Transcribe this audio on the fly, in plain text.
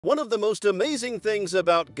One of the most amazing things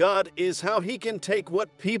about God is how He can take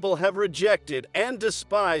what people have rejected and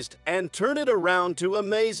despised and turn it around to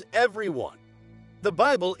amaze everyone. The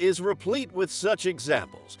Bible is replete with such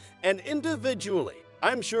examples, and individually,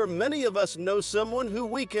 I'm sure many of us know someone who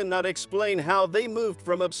we cannot explain how they moved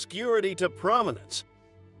from obscurity to prominence.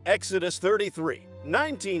 Exodus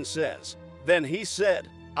 33:19 says, "Then he said,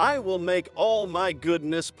 I will make all my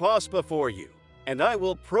goodness pass before you, and I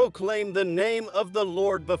will proclaim the name of the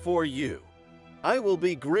Lord before you. I will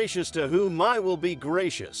be gracious to whom I will be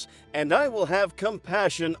gracious, and I will have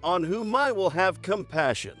compassion on whom I will have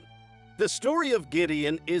compassion." The story of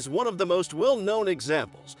Gideon is one of the most well-known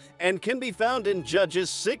examples and can be found in Judges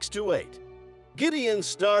 6-8. Gideon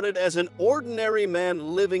started as an ordinary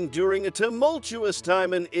man living during a tumultuous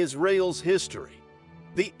time in Israel's history.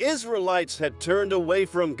 The Israelites had turned away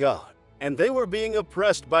from God, and they were being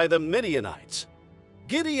oppressed by the Midianites.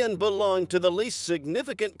 Gideon belonged to the least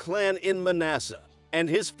significant clan in Manasseh, and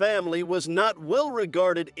his family was not well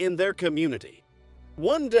regarded in their community.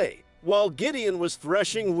 One day, while Gideon was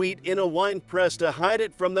threshing wheat in a winepress to hide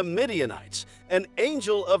it from the Midianites, an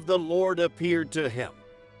angel of the Lord appeared to him.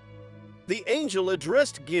 The angel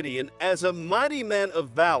addressed Gideon as a mighty man of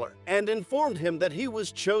valor and informed him that he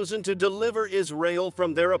was chosen to deliver Israel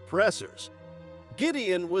from their oppressors.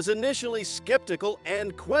 Gideon was initially skeptical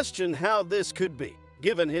and questioned how this could be,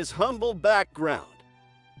 given his humble background.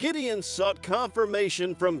 Gideon sought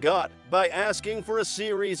confirmation from God by asking for a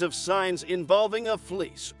series of signs involving a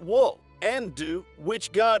fleece, wool, and dew,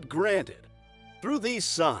 which God granted. Through these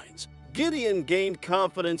signs, Gideon gained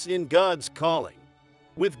confidence in God's calling.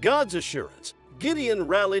 With God's assurance, Gideon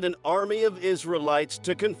rallied an army of Israelites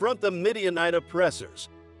to confront the Midianite oppressors.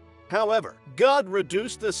 However, God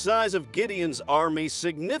reduced the size of Gideon's army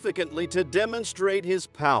significantly to demonstrate his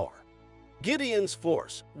power. Gideon's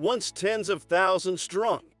force, once tens of thousands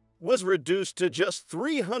strong, was reduced to just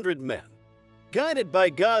 300 men. Guided by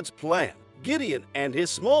God's plan, Gideon and his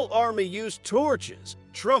small army used torches,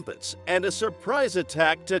 trumpets, and a surprise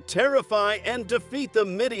attack to terrify and defeat the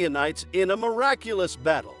Midianites in a miraculous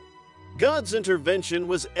battle. God's intervention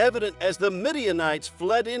was evident as the Midianites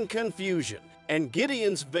fled in confusion, and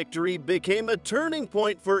Gideon's victory became a turning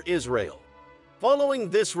point for Israel. Following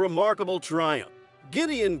this remarkable triumph,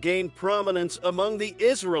 Gideon gained prominence among the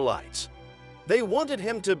Israelites. They wanted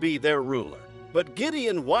him to be their ruler, but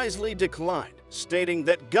Gideon wisely declined, stating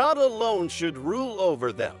that God alone should rule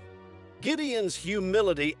over them. Gideon's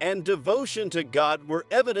humility and devotion to God were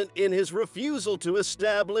evident in his refusal to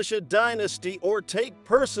establish a dynasty or take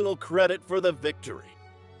personal credit for the victory.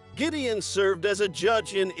 Gideon served as a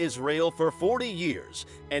judge in Israel for 40 years,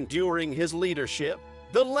 and during his leadership,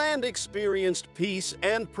 the land experienced peace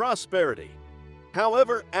and prosperity.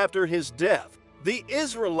 However, after his death, the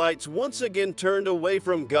Israelites once again turned away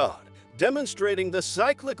from God, demonstrating the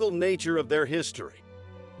cyclical nature of their history.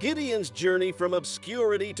 Gideon's journey from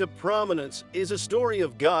obscurity to prominence is a story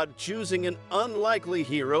of God choosing an unlikely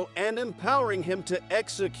hero and empowering him to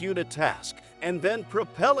execute a task, and then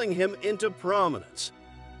propelling him into prominence.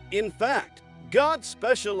 In fact, God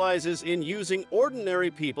specializes in using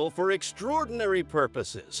ordinary people for extraordinary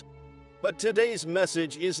purposes. But today's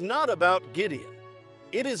message is not about Gideon.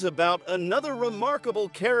 It is about another remarkable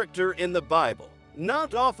character in the Bible,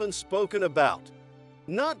 not often spoken about.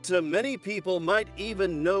 Not too many people might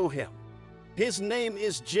even know him. His name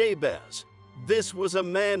is Jabez. This was a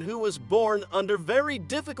man who was born under very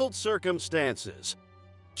difficult circumstances.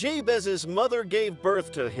 Jabez's mother gave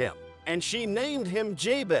birth to him, and she named him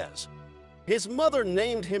Jabez. His mother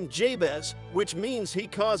named him Jabez, which means he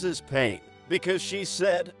causes pain, because she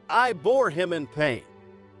said, "I bore him in pain."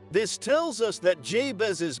 This tells us that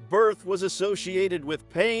Jabez's birth was associated with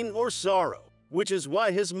pain or sorrow, which is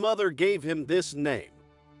why his mother gave him this name.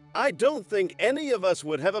 I don't think any of us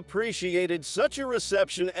would have appreciated such a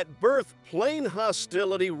reception at birth, plain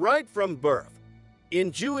hostility right from birth.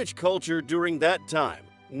 In Jewish culture during that time,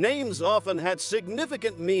 names often had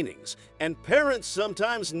significant meanings, and parents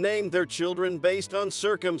sometimes named their children based on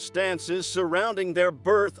circumstances surrounding their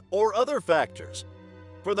birth or other factors.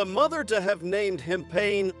 For the mother to have named him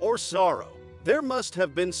pain or sorrow, there must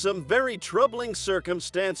have been some very troubling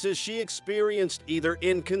circumstances she experienced either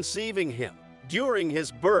in conceiving him, during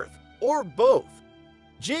his birth, or both.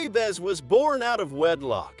 Jabez was born out of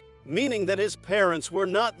wedlock, meaning that his parents were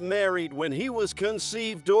not married when he was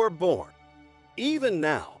conceived or born. Even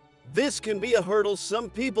now, this can be a hurdle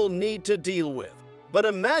some people need to deal with. But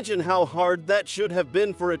imagine how hard that should have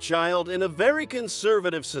been for a child in a very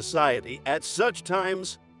conservative society at such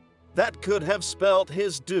times. That could have spelt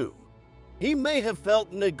his doom. He may have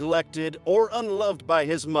felt neglected or unloved by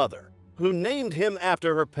his mother, who named him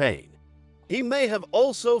after her pain. He may have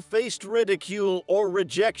also faced ridicule or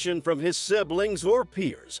rejection from his siblings or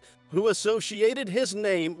peers, who associated his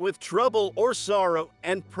name with trouble or sorrow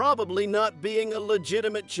and probably not being a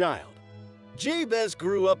legitimate child. Jabez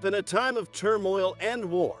grew up in a time of turmoil and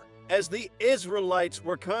war, as the Israelites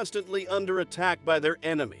were constantly under attack by their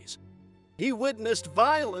enemies. He witnessed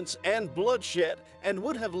violence and bloodshed and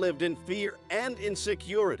would have lived in fear and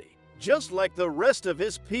insecurity, just like the rest of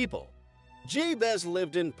his people. Jabez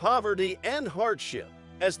lived in poverty and hardship,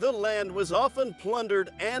 as the land was often plundered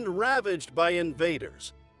and ravaged by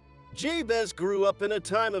invaders. Jabez grew up in a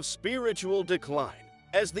time of spiritual decline,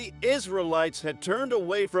 as the Israelites had turned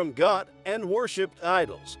away from God and worshipped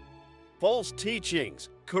idols. False teachings,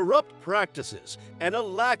 corrupt practices, and a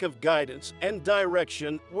lack of guidance and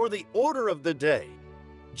direction were the order of the day.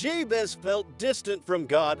 Jabez felt distant from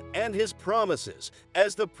God and his promises,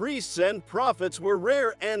 as the priests and prophets were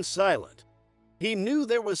rare and silent. He knew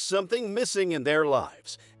there was something missing in their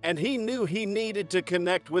lives, and he knew he needed to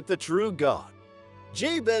connect with the true God.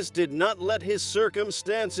 Jabez did not let his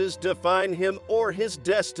circumstances define him or his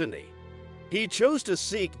destiny. He chose to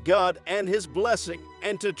seek God and his blessing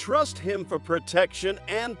and to trust him for protection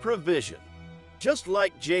and provision. Just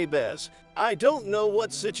like Jabez, I don't know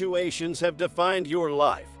what situations have defined your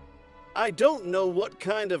life. I don't know what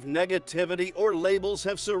kind of negativity or labels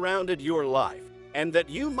have surrounded your life, and that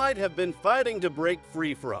you might have been fighting to break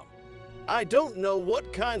free from. I don't know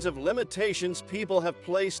what kinds of limitations people have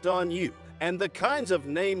placed on you, and the kinds of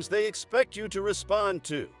names they expect you to respond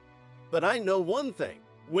to. But I know one thing: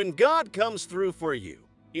 when God comes through for you,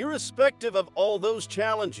 irrespective of all those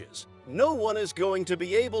challenges, no one is going to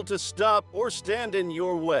be able to stop or stand in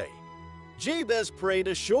your way. Jabez prayed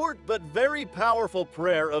a short but very powerful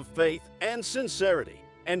prayer of faith and sincerity,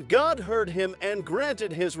 and God heard him and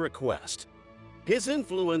granted his request. His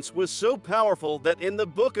influence was so powerful that in the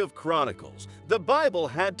book of Chronicles, the Bible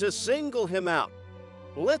had to single him out.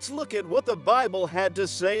 Let's look at what the Bible had to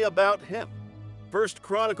say about him. 1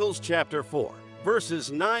 Chronicles chapter 4,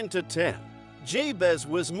 verses 9 to 10. Jabez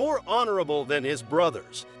was more honorable than his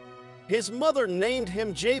brothers. His mother named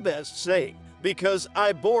him Jabez, saying, "Because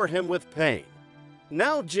I bore him with pain."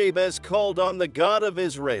 Now Jabez called on the God of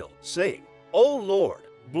Israel, saying, "O Lord,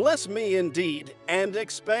 bless me indeed and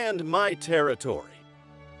expand my territory.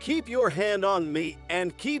 Keep your hand on me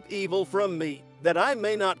and keep evil from me, that I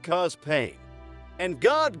may not cause pain." And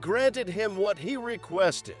God granted him what he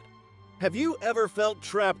requested. Have you ever felt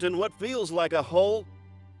trapped in what feels like a hole?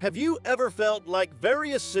 Have you ever felt like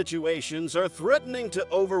various situations are threatening to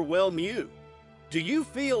overwhelm you? Do you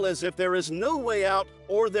feel as if there is no way out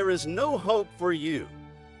or there is no hope for you?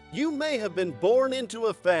 You may have been born into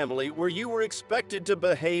a family where you were expected to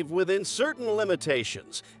behave within certain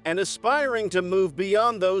limitations, and aspiring to move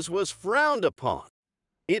beyond those was frowned upon.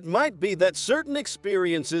 It might be that certain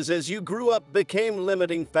experiences as you grew up became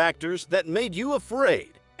limiting factors that made you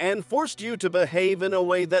afraid and forced you to behave in a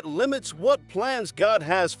way that limits what plans God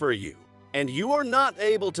has for you, and you are not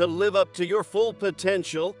able to live up to your full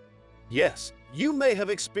potential. Yes, you may have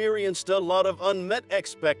experienced a lot of unmet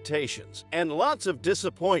expectations and lots of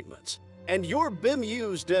disappointments, and you're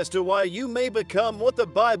bemused as to why you may become what the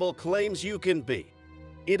Bible claims you can be.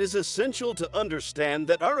 It is essential to understand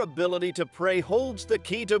that our ability to pray holds the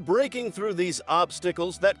key to breaking through these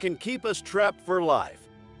obstacles that can keep us trapped for life.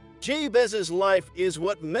 Jabez's life is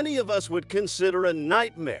what many of us would consider a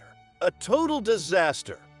nightmare, a total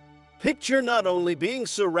disaster. Picture not only being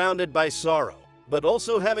surrounded by sorrow, but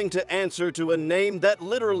also having to answer to a name that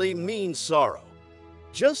literally means sorrow.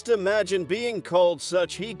 Just imagine being called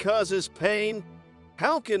such. He causes pain.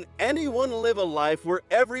 How can anyone live a life where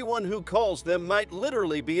everyone who calls them might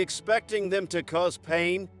literally be expecting them to cause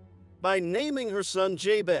pain? By naming her son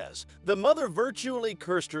Jabez, the mother virtually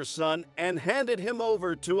cursed her son and handed him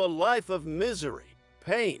over to a life of misery,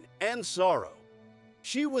 pain, and sorrow.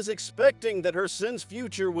 She was expecting that her son's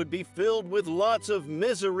future would be filled with lots of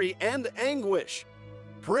misery and anguish.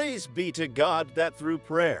 Praise be to God that through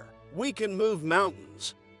prayer, we can move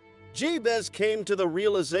mountains. Jabez came to the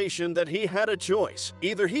realization that he had a choice.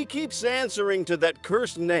 Either he keeps answering to that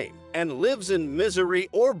cursed name and lives in misery,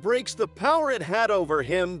 or breaks the power it had over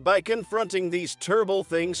him by confronting these terrible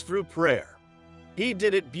things through prayer. He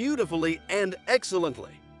did it beautifully and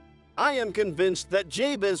excellently. I am convinced that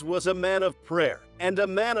Jabez was a man of prayer and a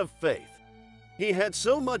man of faith. He had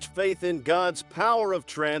so much faith in God's power of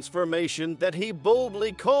transformation that he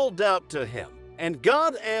boldly called out to him, and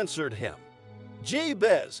God answered him.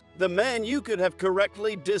 Jabez, the man you could have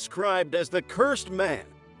correctly described as the cursed man,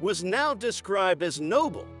 was now described as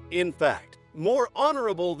noble, in fact, more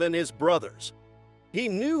honorable than his brothers. He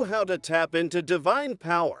knew how to tap into divine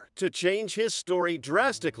power to change his story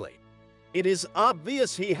drastically. It is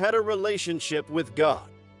obvious he had a relationship with God.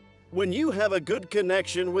 When you have a good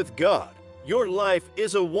connection with God, your life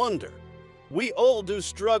is a wonder. We all do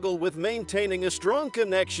struggle with maintaining a strong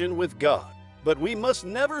connection with God, but we must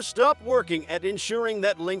never stop working at ensuring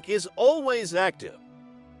that link is always active.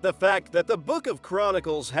 The fact that the book of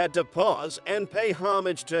Chronicles had to pause and pay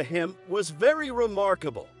homage to him was very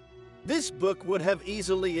remarkable. This book would have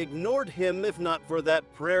easily ignored him if not for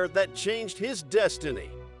that prayer that changed his destiny.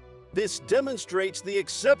 This demonstrates the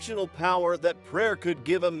exceptional power that prayer could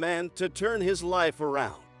give a man to turn his life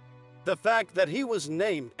around. The fact that he was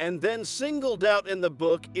named and then singled out in the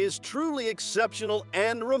book is truly exceptional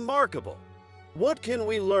and remarkable. What can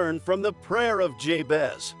we learn from the prayer of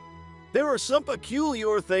Jabez? There are some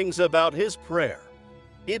peculiar things about his prayer.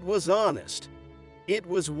 It was honest. It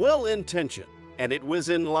was well-intentioned. And it was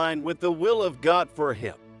in line with the will of God for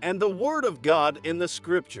him and the Word of God in the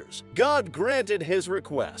Scriptures. God granted his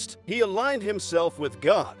request. He aligned himself with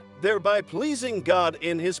God, thereby pleasing God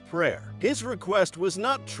in his prayer. His request was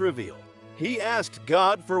not trivial. He asked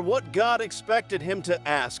God for what God expected him to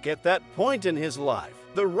ask at that point in his life.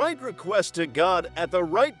 The right request to God at the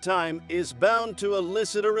right time is bound to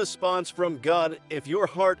elicit a response from God if your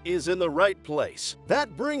heart is in the right place.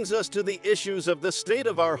 That brings us to the issues of the state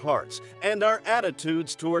of our hearts and our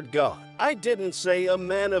attitudes toward God. I didn't say a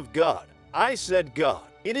man of God. I said God.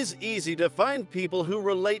 It is easy to find people who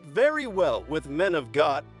relate very well with men of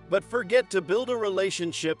God, but forget to build a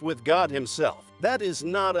relationship with God himself. That is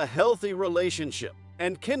not a healthy relationship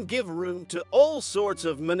and can give room to all sorts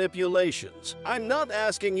of manipulations. I'm not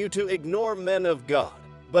asking you to ignore men of God,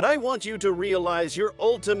 but I want you to realize your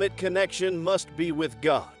ultimate connection must be with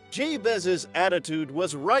God. Jabez's attitude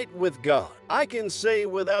was right with God. I can say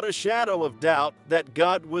without a shadow of doubt that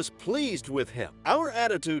God was pleased with him. Our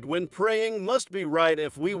attitude when praying must be right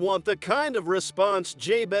if we want the kind of response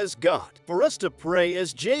Jabez got. For us to pray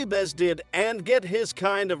as Jabez did and get his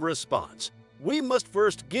kind of response, we must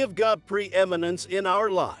first give God preeminence in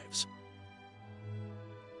our lives.